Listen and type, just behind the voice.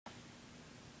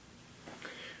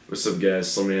What's up, guys?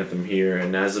 Slim Anthem here,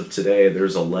 and as of today,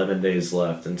 there's 11 days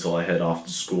left until I head off to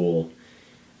school.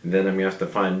 And then I'm going to have to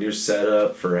find a new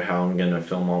setup for how I'm going to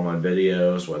film all my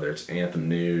videos, whether it's Anthem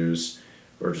news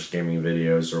or just gaming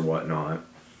videos or whatnot.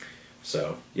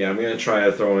 So, yeah, I'm going to try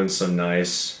to throw in some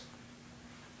nice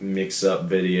mix-up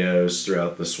videos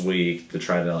throughout this week to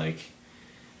try to,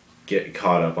 get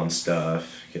caught up on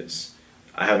stuff, because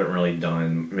I haven't really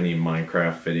done many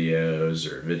Minecraft videos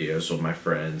or videos with my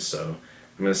friends, so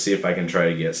I'm going to see if I can try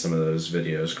to get some of those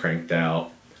videos cranked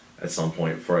out at some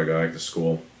point before I go back to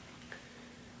school.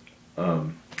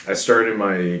 I started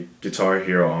my Guitar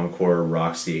Hero Encore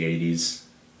Rocks the 80s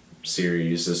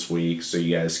series this week, so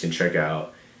you guys can check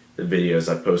out the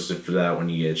videos I posted for that when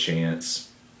you get a chance.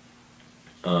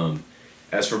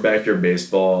 As for Backyard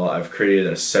Baseball, I've created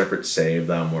a separate save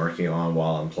that I'm working on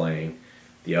while I'm playing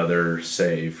the other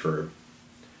save for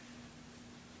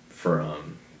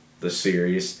the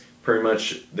series. Pretty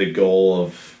much the goal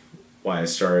of why I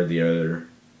started the other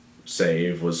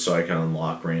save was so I can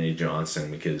unlock Randy Johnson,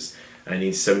 because I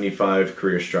need 75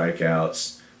 career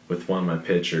strikeouts with one of my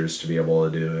pitchers to be able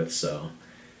to do it, so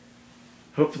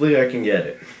hopefully I can get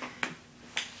it.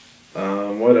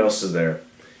 What else is there?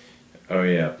 Oh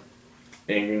yeah,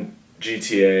 in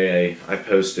GTA I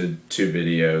posted 2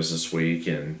 videos this week,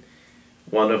 and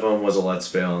one of them was a Let's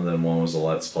Fail and then one was a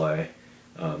Let's Play.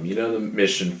 You know the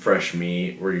mission Fresh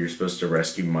Meat, where you're supposed to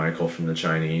rescue Michael from the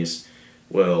Chinese?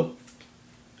 Well,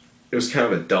 it was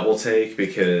kind of a double take,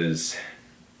 because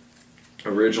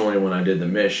originally when I did the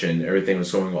mission, everything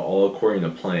was going all according to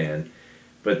plan,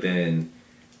 but then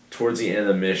towards the end of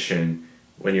the mission,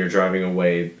 when you're driving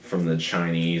away from the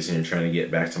Chinese and you're trying to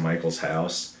get back to Michael's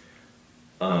house,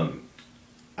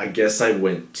 I guess I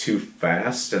went too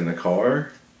fast in the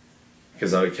car,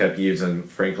 because I kept using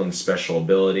Franklin's special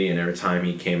ability, and every time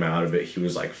he came out of it, he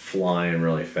was like flying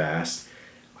really fast.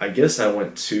 I guess I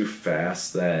went too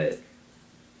fast that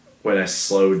when I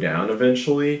slowed down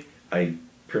eventually, I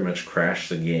pretty much crashed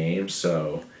the game,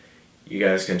 so you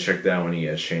guys can check that when you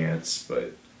get a chance,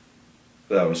 but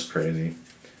that was crazy.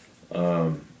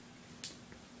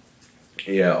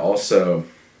 Yeah, also,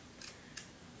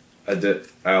 I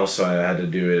had to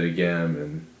do it again,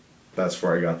 and that's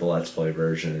where I got the Let's Play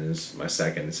version, is my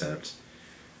second attempt.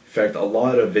 In fact, a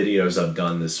lot of videos I've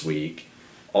done this week,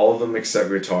 all of them except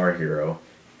Guitar Hero,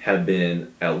 have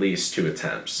been at least 2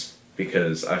 attempts,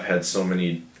 because I've had so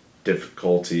many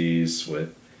difficulties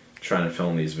with trying to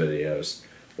film these videos.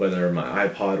 Whether my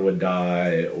iPod would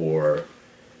die, or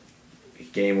the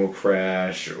game will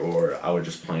crash, or I would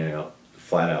just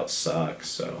flat out suck,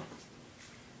 so.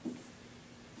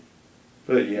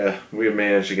 But yeah, we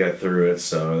managed to get through it,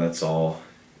 so that's all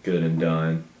good and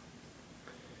done.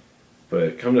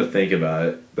 But come to think about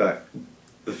it,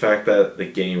 the fact that the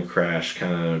game crashed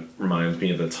kind of reminds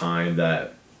me of the time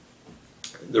that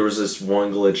there was this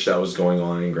one glitch that was going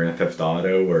on in Grand Theft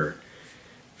Auto, where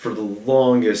for the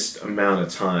longest amount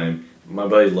of time, my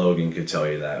buddy Logan could tell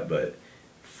you that, but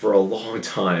for a long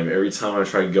time, every time I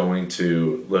tried going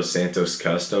to Los Santos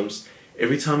Customs,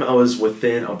 every time I was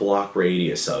within a block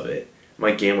radius of it,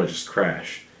 my game would just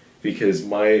crash, because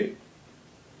my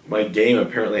game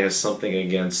apparently has something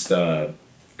against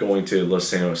going to Los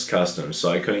Santos Customs, so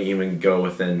I couldn't even go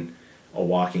within a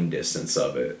walking distance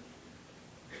of it.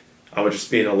 I would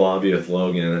just be in a lobby with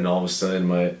Logan, and then all of a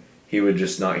sudden he would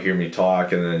just not hear me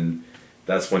talk, and then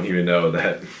that's when he would know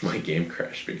that my game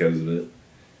crashed because of it.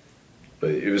 But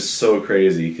it was so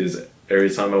crazy, because every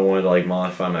time I wanted to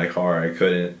modify my car, I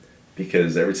couldn't,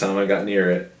 because every time I got near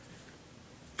it,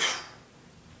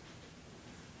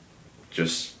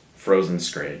 just frozen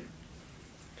screen.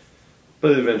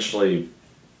 But eventually,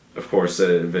 of course, it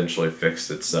eventually fixed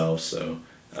itself, so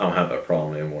I don't have that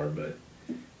problem anymore, but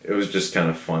it was just kind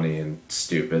of funny and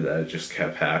stupid that it just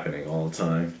kept happening all the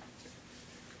time.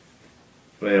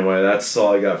 But anyway, that's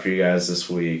all I got for you guys this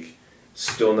week.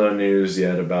 Still no news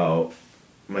yet about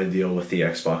my deal with the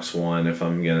Xbox One, if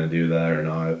I'm going to do that or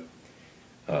not.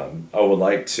 I would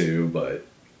like to, but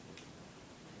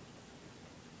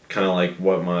kind of like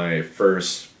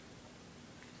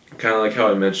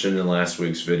how I mentioned in last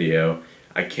week's video,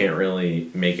 I can't really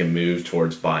make a move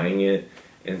towards buying it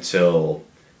until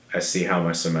I see how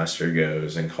my semester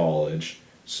goes in college.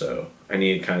 So I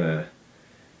need to kind of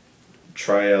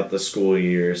try out the school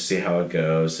year, see how it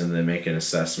goes, and then make an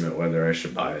assessment whether I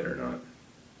should buy it or not.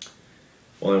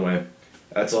 Well, anyway,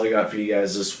 that's all I got for you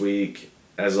guys this week.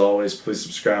 As always, please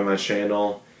subscribe to my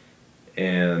channel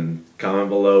and comment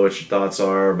below what your thoughts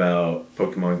are about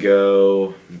Pokemon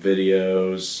Go,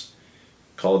 videos,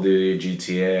 Call of Duty,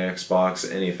 GTA, Xbox,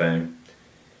 anything.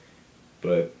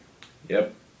 But,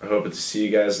 yep, I hope to see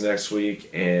you guys next week,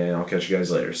 and I'll catch you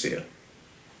guys later. See ya.